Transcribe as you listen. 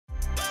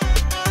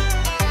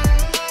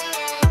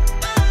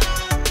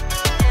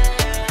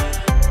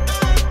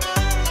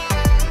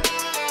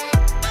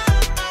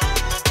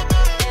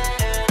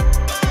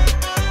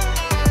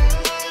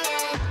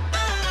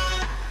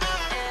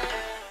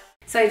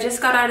I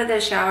just got out of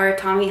the shower.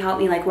 Tommy helped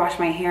me like wash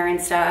my hair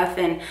and stuff,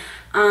 and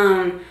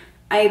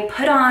I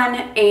put on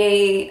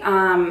a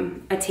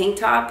tank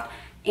top,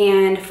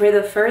 and for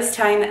the first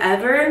time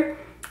ever,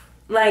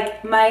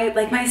 like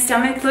my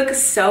stomach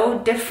looks so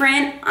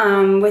different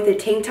with a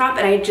tank top,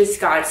 and I just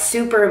got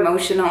super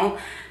emotional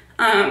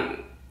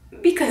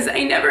because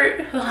I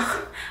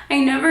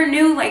never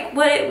knew like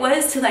what it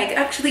was to like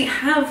actually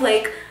have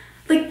like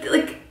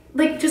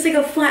just like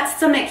a flat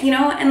stomach, you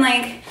know, and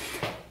like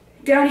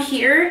down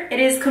here it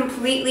is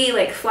completely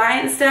like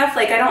flat and stuff.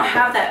 Like I don't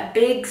have that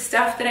big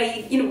stuff that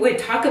I would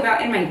talk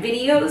about in my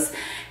videos,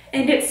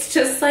 and it's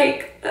just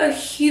like a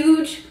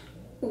huge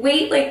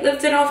weight like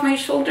lifted off my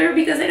shoulder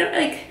because I don't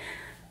like,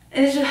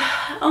 it's just,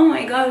 oh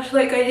my gosh,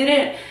 like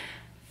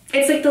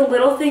it's like the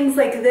little things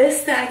like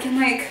this that I can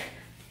like,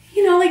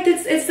 you know, like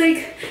it's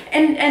like,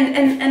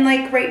 and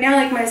like right now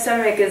like my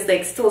stomach is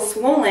like still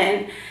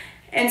swollen,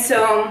 and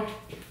so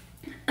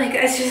like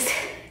it's just,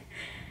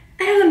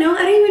 I don't know,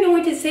 I don't even know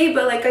what to say,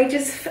 but like I'm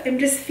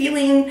just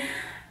feeling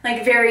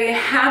like very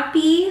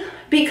happy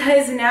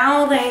because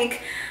now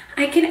like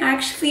I can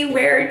actually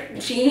wear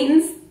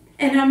jeans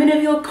and I'm gonna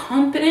feel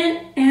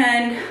confident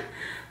and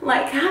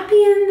like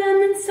happy in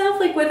them and stuff,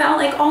 like without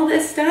like all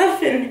this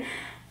stuff, and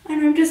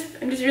I'm just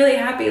really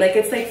happy. Like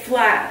it's like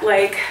flat,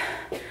 like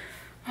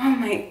oh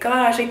my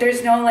gosh, like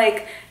there's no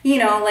like, you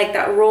know, like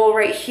that roll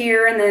right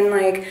here and then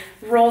like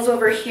rolls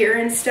over here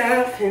and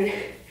stuff, and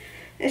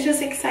it's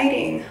just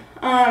exciting.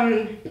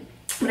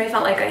 But I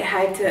felt like I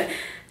had to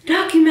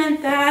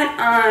document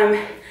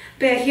that.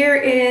 But here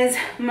is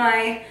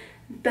my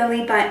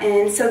belly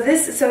button. So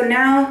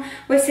now,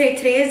 let's say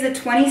today is the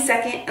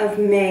 22nd of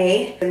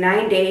May,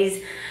 9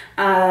 days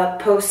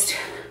post-op,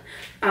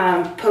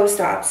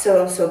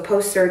 so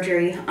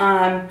post-surgery,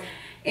 and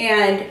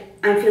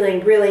I'm feeling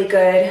really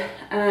good.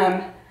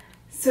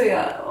 So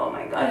yeah, oh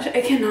my gosh,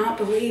 I cannot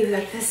believe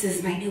that this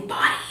is my new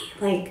body,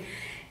 like,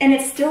 and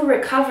it's still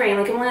recovering.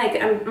 Like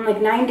I'm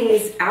like 9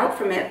 days out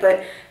from it,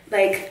 but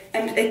like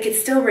it's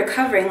still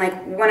recovering. Like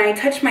when I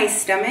touch my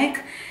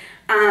stomach,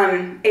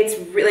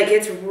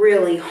 it's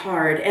really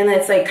hard, and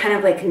it's like kind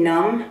of like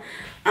numb.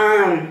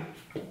 I'm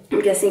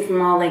guessing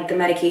from all like the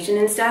medication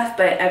and stuff,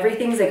 but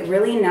everything's like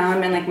really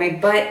numb, and like my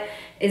butt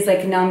is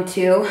like numb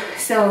too.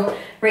 So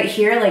right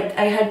here, like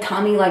I had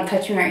Tommy like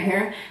touching right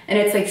here, and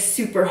it's like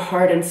super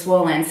hard and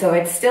swollen. So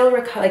it's still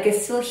like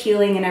it's still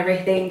healing and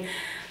everything.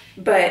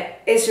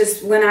 But it's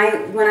just when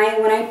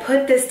I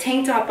put this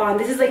tank top on,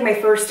 this is like my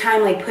first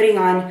time like putting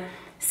on,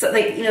 so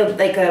like, you know,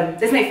 like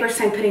this is my first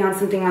time putting on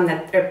something on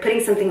that, or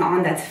putting something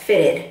on that's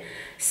fitted.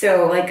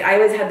 So like I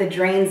always had the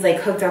drains like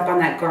hooked up on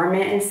that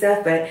garment and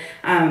stuff, but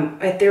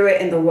I threw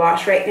it in the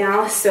wash right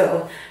now.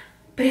 So,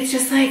 but it's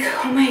just like,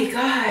 oh my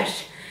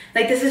gosh,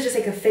 like this is just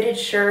like a fitted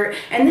shirt,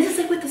 and this is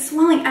like with the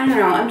swelling. I don't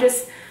know.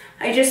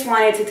 I just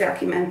wanted to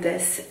document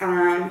this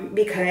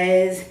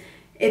because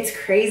it's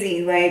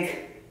crazy.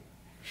 Like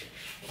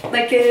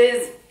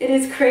it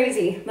is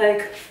crazy.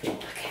 Like,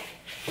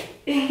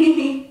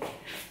 okay.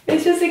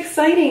 It's just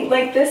exciting.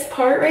 Like this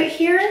part right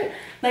here,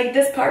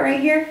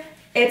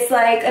 it's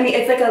like, I mean,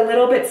 it's like a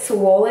little bit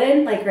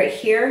swollen, like right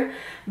here,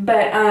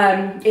 but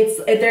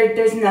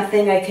there's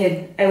nothing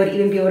I would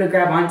even be able to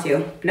grab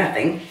onto,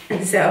 nothing.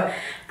 And so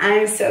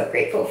I'm so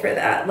grateful for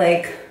that.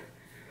 Like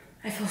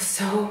I feel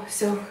so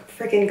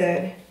freaking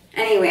good.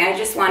 Anyway, I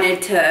just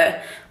wanted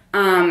to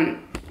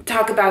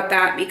talk about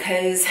that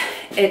because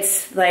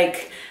it's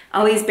like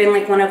always been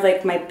like one of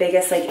like my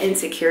biggest like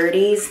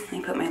insecurities. Let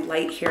me put my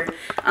light here.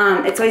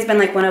 It's always been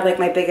like one of like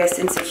my biggest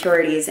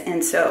insecurities,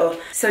 and so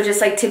just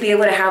like to be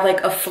able to have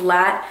like a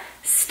flat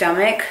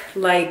stomach,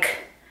 like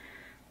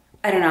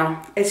I don't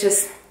know, it's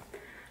just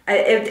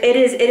it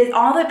is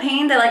all the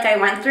pain that like I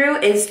went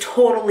through is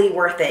totally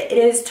worth it. It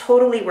is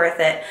totally worth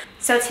it.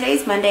 So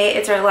today's Monday,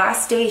 it's our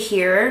last day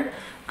here,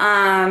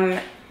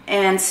 and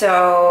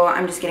so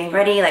I'm just getting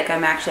ready. Like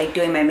I'm actually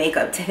doing my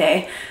makeup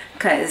today.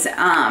 Because,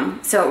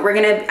 so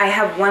I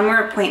have one more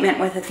appointment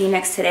with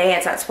Athenix today.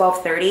 It's at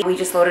 12:30. We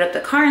just loaded up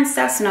the car and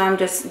stuff, so now I'm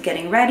just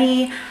getting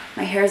ready.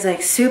 My hair is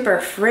like super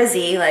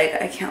frizzy.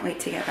 Like I can't wait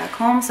to get back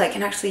home so I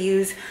can actually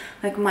use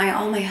like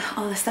all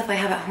the stuff I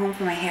have at home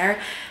for my hair.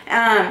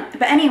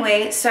 But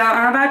anyway, so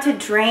I'm about to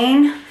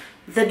drain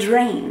the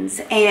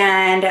drains,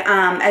 and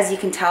as you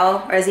can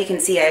tell, or as you can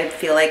see, I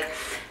feel like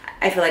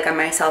I'm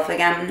myself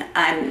again.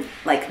 I'm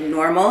like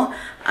normal.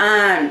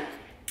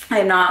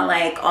 I'm not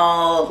like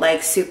all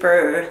like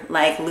super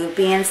like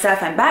loopy and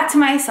stuff. I'm back to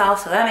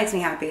myself, so that makes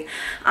me happy.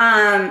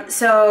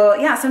 So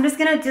yeah, so I'm just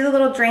gonna do the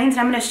little drains,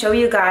 and I'm gonna show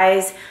you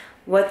guys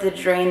what the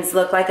drains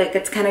look like. Like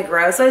it's kind of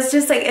gross. So it's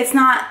just like, it's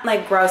not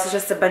like gross, it's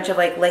just a bunch of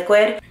like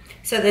liquid.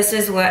 So this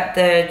is what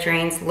the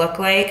drains look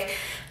like.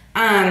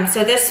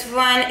 So this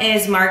one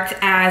is marked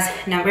as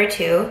number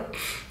 2.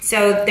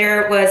 So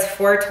there was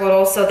 4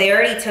 total. So they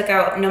already took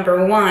out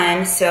number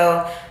 1.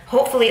 So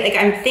hopefully, like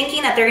I'm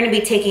thinking that they're gonna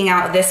be taking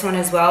out this one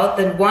as well.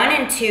 The 1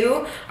 and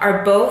 2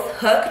 are both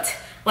hooked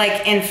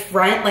like in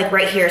front, like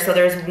right here. So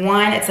there's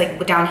one, it's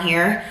like down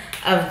here.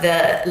 of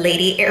the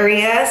lady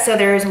area. So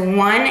there's 1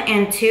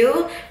 and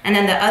 2, and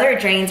then the other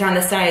drains are on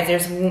the sides.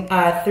 There's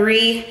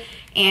 3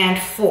 and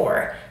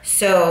 4.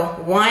 So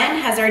 1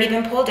 has already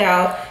been pulled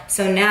out.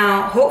 So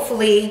now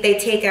hopefully they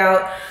take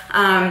out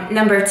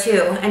number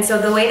 2. And so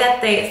the way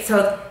that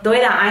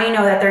I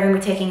know that they're gonna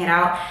be taking it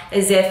out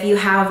is if you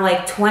have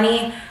like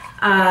 20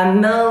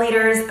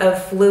 milliliters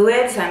of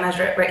fluid. So I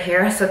measure it right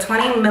here. So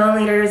 20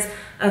 milliliters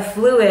of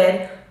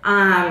fluid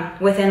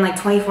within like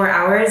 24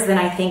 hours, then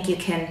I think you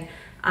can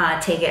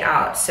take it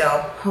out. So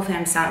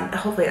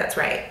hopefully that's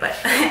right. But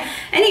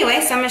anyway,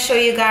 so I'm gonna show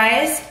you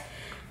guys.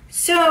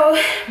 So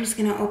I'm just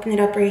gonna open it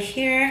up right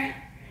here.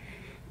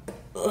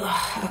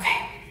 Ugh,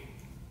 okay.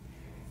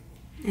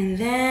 And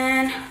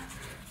then,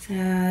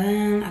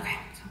 okay,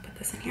 so I'll put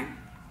this in here,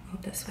 go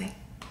this way.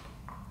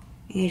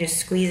 And you just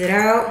squeeze it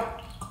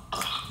out.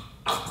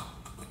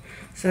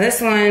 So this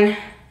one,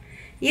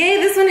 yay,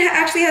 this one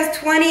actually has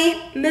 20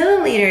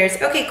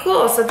 milliliters. Okay,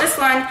 cool, so this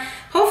one,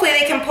 hopefully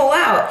they can pull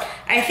out.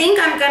 I think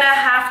I'm gonna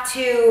have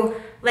to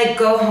like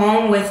go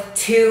home with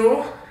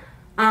 2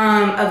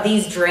 of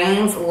these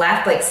drains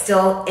left, like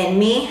still in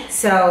me.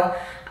 So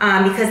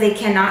because they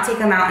cannot take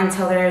them out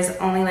until there's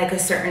only like a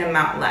certain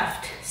amount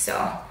left.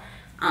 So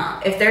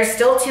if there's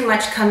still too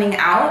much coming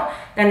out,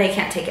 then they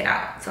can't take it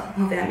out. So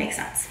hopefully that makes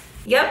sense.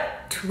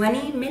 Yep,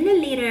 20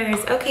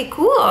 milliliters. Okay,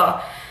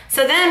 cool.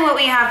 So then what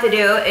we have to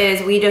do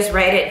is we just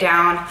write it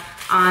down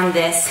on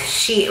this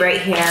sheet right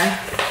here.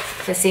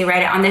 So see,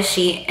 write it on this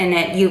sheet, and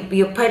then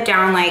you put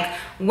down like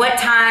what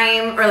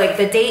time, or like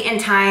the date and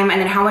time,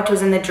 and then how much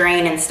was in the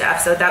drain and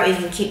stuff. So that way you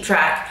can keep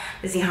track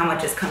to see how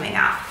much is coming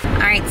out. All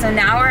right, so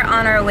now we're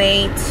on our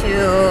way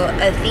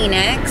to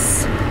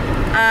Athenix.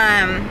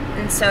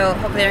 And so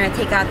hopefully they're gonna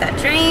take out that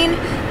drain,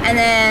 and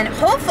then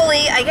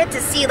hopefully I get to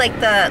see like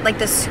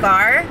the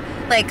scar.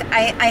 Like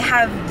I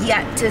have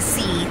yet to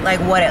see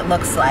like what it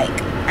looks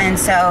like, and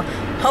so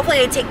hopefully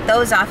I take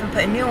those off and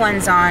put new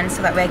ones on,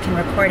 so that way I can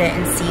record it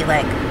and see,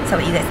 like, so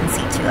you guys can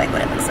see too, like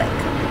what it looks like.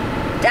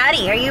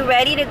 Daddy, are you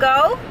ready to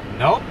go?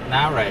 Nope,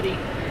 not ready.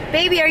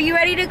 Baby, are you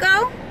ready to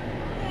go?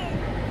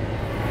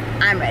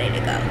 I'm ready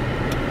to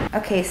go.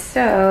 Okay,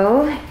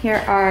 so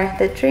here are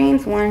the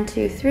drains, 1,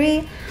 2,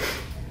 3.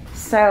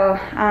 So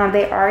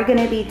they are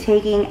gonna be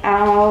taking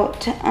out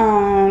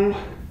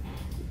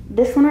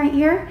this one right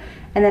here.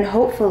 And then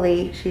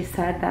hopefully, she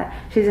said that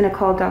she's gonna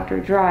call Dr.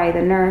 Dry,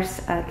 the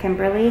nurse,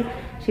 Kimberly.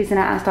 She's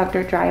gonna ask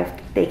Dr. Dry if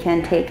they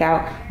can take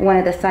out one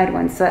of the side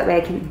ones, so that way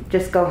I can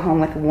just go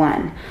home with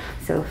 1.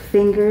 So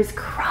fingers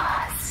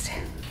crossed.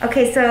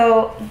 Okay,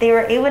 so they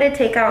were able to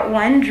take out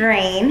 1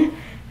 drain,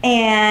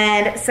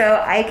 and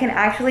so I can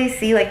actually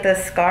see like the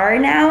scar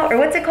now, or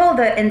what's it called,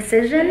 the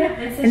incision? Yeah,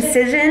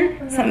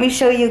 incision. So let me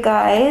show you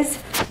guys.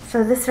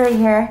 So this right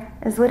here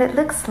is what it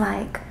looks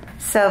like.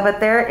 So, but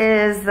there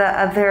is the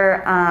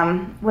other,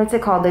 what's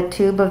it called? The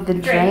tube of the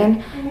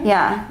drain. Mm-hmm.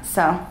 Yeah,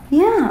 so,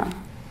 yeah.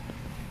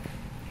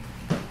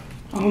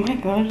 Oh my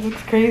gosh, it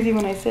looks crazy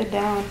when I sit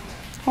down.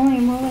 Holy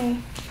moly.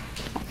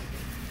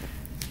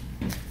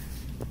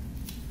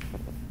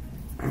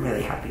 I'm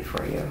really happy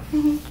for you.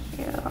 Thank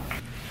you.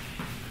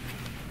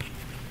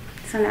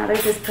 So now they're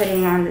just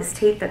putting on this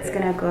tape that's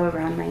gonna go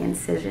around my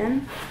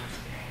incision.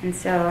 And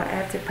so I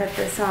have to put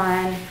this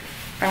on.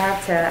 I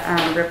have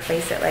to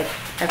replace it like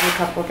every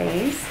couple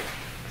days.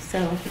 So,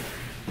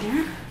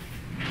 yeah.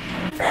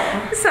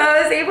 So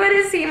I was able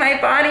to see my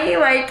body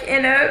like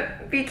in a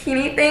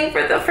bikini thing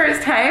for the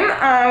first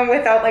time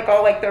without like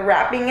all like the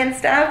wrapping and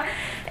stuff.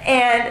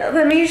 And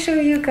let me show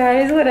you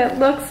guys what it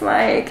looks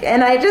like.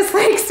 And I just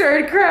like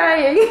started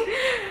crying.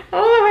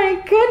 Oh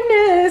my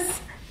goodness.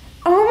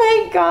 Oh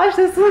my gosh,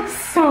 this looks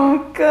so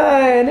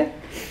good.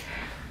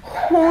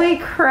 Holy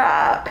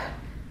crap.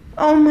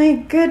 Oh my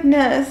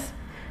goodness.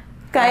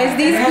 Guys,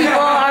 these people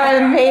are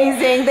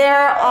amazing.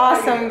 They're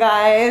awesome,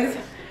 guys.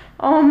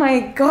 Oh my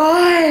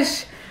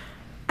gosh.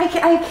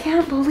 I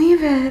can't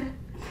believe it.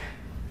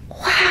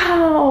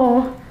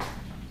 Wow.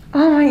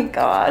 Oh my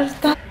gosh.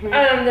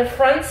 The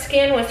front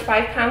skin was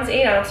 5 pounds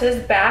 8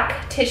 ounces.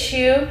 Back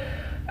tissue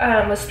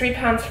was 3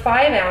 pounds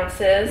 5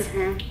 ounces.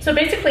 Mm-hmm. So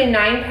basically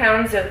 9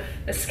 pounds of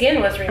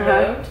skin was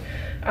removed.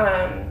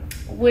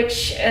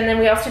 And then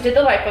we also did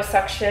the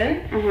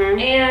liposuction. Mm-hmm.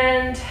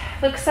 And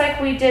looks like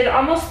we did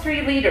almost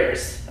 3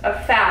 liters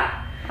of fat.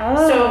 Oh,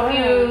 so if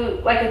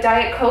you, like a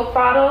Diet Coke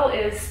bottle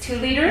is 2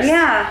 liters.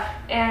 Yeah.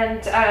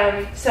 And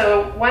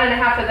so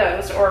 1.5 of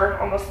those, or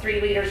almost 3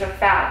 liters of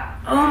fat.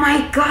 Oh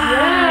my gosh,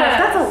 yes.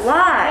 That's a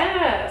lot.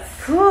 Yes.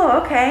 Cool,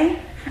 okay.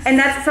 And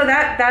that's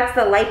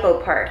the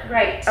lipo part.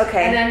 Right.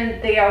 Okay. And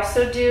then they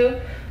also do,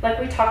 like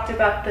we talked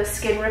about, the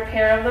skin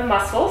repair of the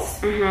muscles.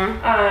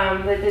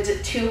 Mm-hmm. The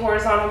 2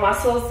 horizontal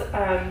muscles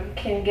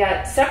can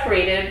get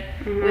separated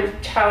with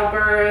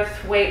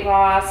childbirth, weight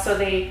loss, so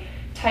they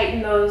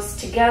tighten those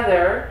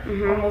together,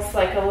 almost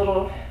like a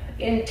little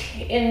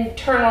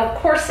internal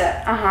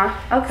corset.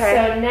 Okay.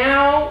 So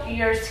now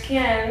your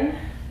skin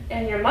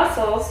and your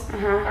muscles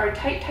are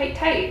tight,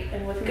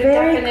 and with good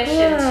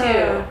definition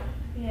too.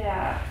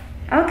 Yeah.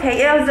 Okay,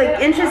 yeah, I was like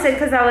interested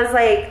because I was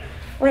like,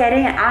 Wait, I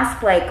didn't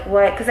ask like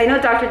what, because I know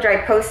Dr.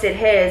 Dry posted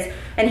his,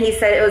 and he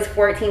said it was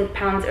 14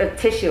 pounds of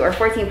tissue, or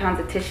 14 pounds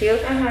of tissue.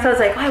 So I was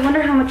like, oh, I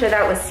wonder how much of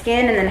that was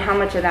skin, and then how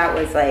much of that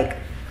was like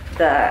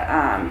the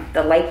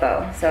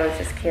lipo. So I was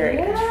just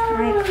curious. Yeah. All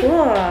right, cool.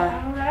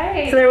 All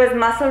right. So there was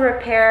muscle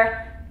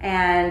repair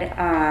and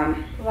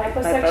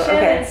liposuction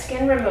and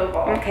skin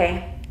removal.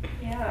 Okay.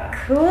 Yeah.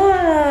 Cool.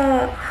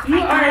 Oh You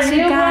are a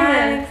new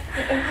woman.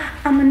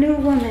 I'm a new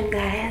woman,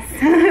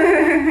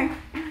 guys.